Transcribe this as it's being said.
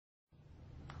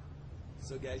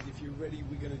So guys, if you're ready,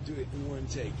 we're gonna do it in one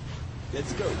take.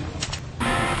 Let's go.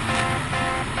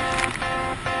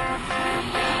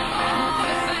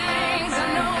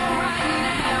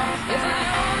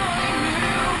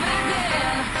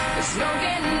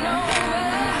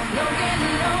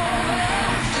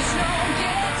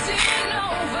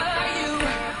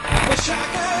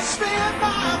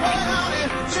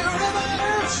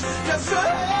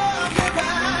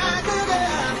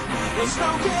 It's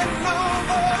no getting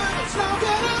over, it's no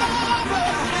getting over,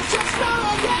 it's just no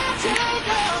getting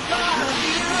over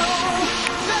you,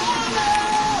 no, no.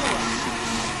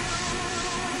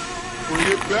 Bring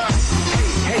it back.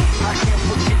 Hey, I can't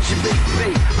forget you,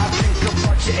 baby. I think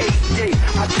about your 8-day.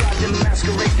 I tried to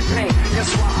masquerade the pain,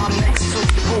 that's why I'm next to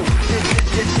the boom.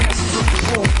 Dance to the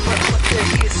boom, but there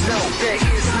is no, baby,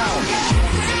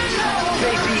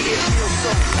 it feels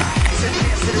so right to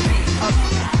dance to the beat of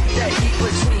that heat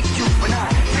between you and I.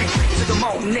 Take to the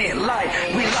moment light.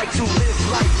 We like to live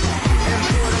life and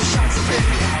pour them shots of it.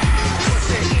 Cause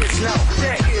there is no.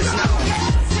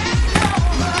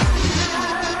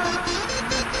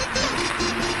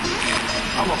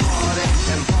 I'm a party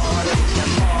and party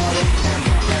and party and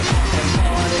party and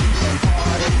party and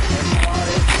party and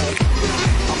party.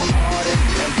 I'm a party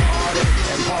and party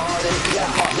and party. Yeah.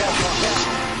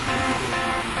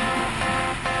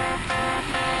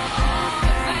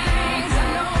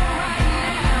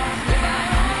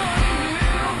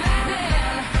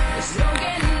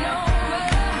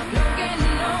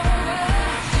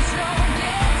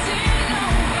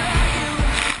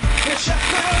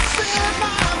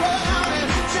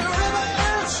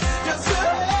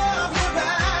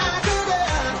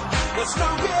 It's no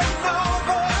getting over,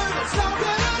 it's no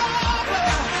getting over,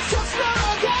 it's just no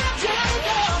getting over you.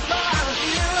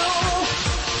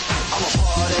 I'm a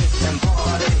party and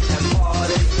party and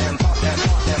party and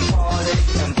party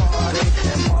and party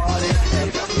and party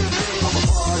and party. I'm a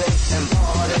party and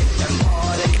party and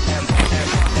party and party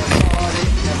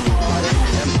and party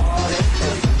and party and party.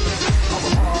 I'm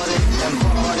a party and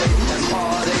party and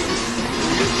party.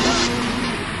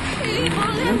 People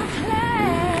never play.